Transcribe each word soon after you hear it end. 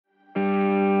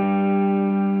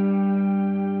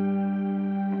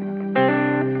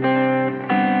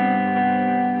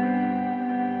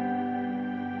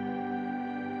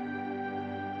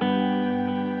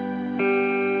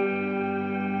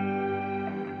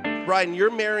Brian,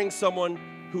 you're marrying someone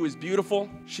who is beautiful,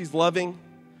 she's loving,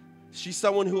 she's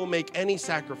someone who will make any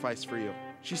sacrifice for you.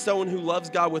 She's someone who loves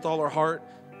God with all her heart,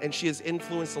 and she has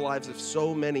influenced the lives of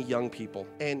so many young people.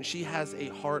 And she has a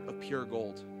heart of pure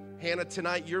gold. Hannah,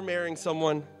 tonight you're marrying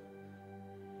someone.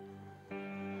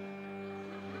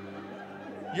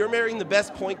 You're marrying the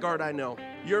best point guard I know.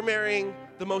 You're marrying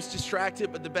the most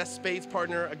distracted but the best spades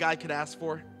partner a guy could ask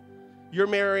for. You're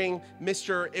marrying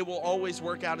Mr. It will always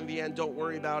work out in the end, don't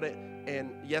worry about it.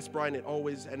 And yes, Brian, it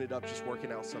always ended up just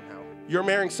working out somehow. You're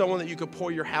marrying someone that you could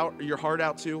pour your heart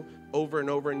out to over and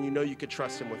over, and you know you could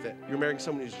trust him with it. You're marrying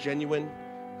someone who's genuine,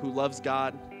 who loves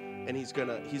God, and he's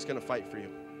gonna fight for you.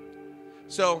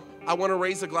 So I want to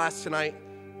raise a glass tonight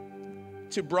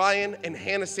to Brian and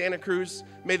Hannah Santa Cruz.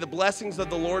 May the blessings of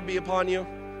the Lord be upon you.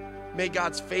 May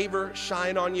God's favor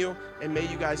shine on you, and may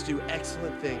you guys do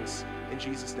excellent things in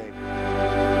Jesus' name.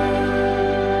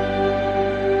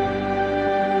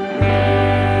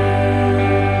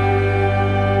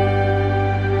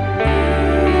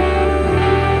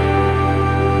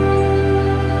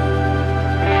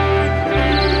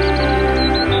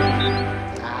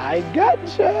 I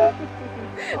gotcha.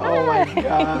 Oh my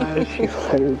gosh, you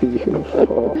are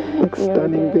beautiful. Look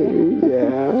stunning, baby.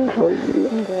 Yeah, how are you?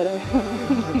 I'm good.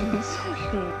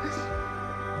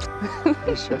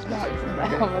 You stressed out from my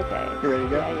I'm okay. You ready to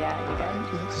go? Yeah, you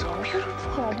good? You look so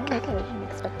beautiful. Yeah, I'm okay. I didn't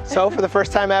expect it. So for the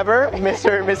first time ever,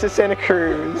 Mr. and Mrs. Santa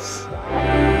Cruz.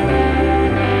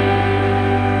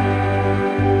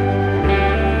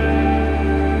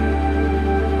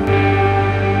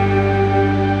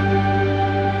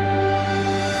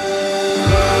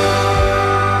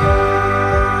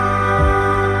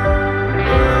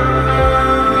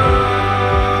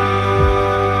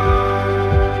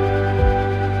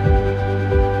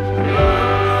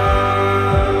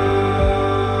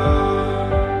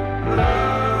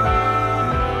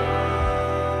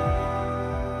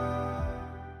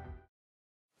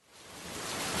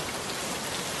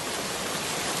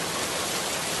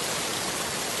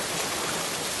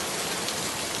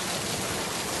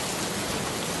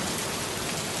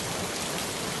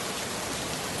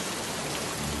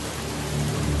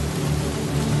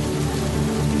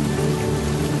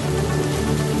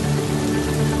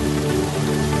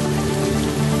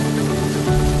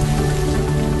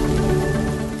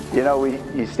 You know,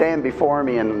 you stand before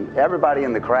me, and everybody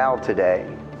in the crowd today,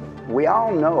 we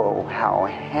all know how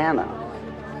Hannah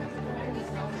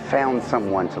found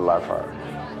someone to love her.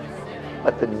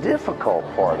 But the difficult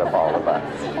part of all of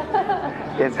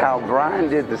us is how Brian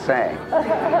did the same.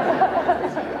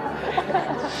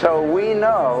 So we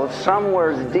know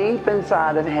somewhere deep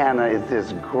inside of Hannah is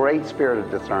this great spirit of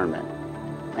discernment.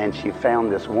 And she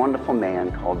found this wonderful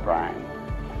man called Brian.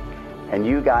 And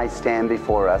you guys stand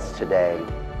before us today,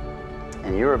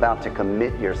 and you're about to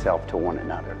commit yourself to one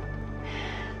another.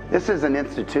 This is an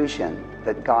institution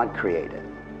that God created.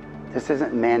 This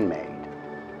isn't man-made.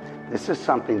 This is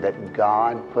something that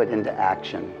God put into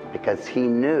action because he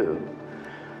knew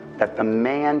that the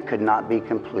man could not be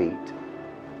complete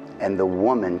and the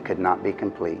woman could not be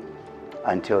complete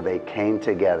until they came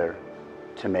together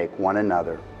to make one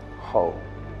another whole.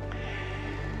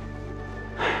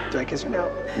 Do I kiss her now?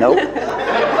 Nope.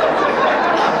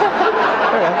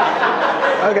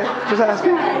 Okay, just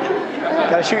asking.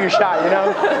 Gotta shoot your shot, you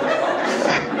know?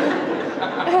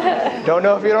 Don't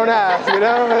know if you don't ask, you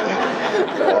know?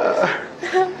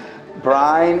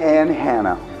 Brian and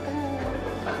Hannah,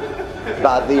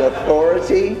 by the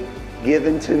authority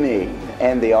given to me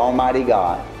and the Almighty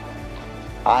God,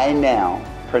 I now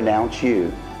pronounce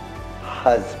you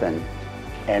husband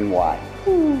and wife.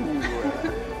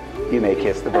 You may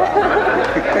kiss the bride.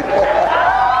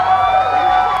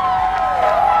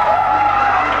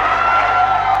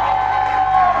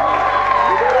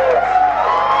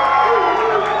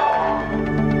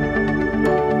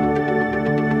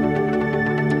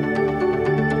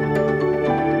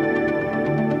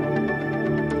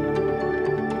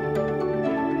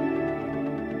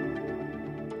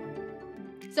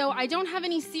 So I don't have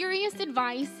any serious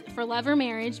advice for love or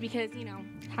marriage because, you know,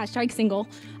 #single.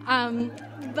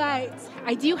 But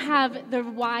I do have the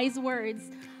wise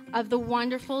words of the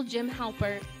wonderful Jim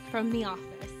Halpert from The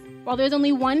Office. While there's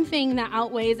only one thing that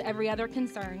outweighs every other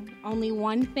concern, only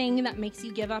one thing that makes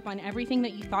you give up on everything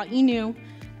that you thought you knew,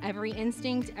 every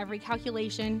instinct, every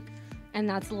calculation, and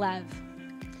that's love.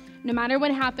 No matter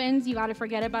what happens, you got to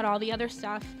forget about all the other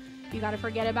stuff. You got to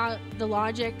forget about the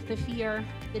logic, the fear,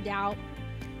 the doubt,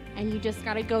 and you just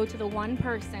got to go to the one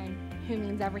person who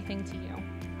means everything to you.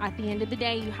 At the end of the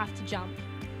day, you have to jump.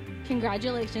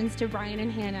 Congratulations to Brian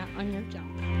and Hannah on your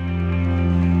jump.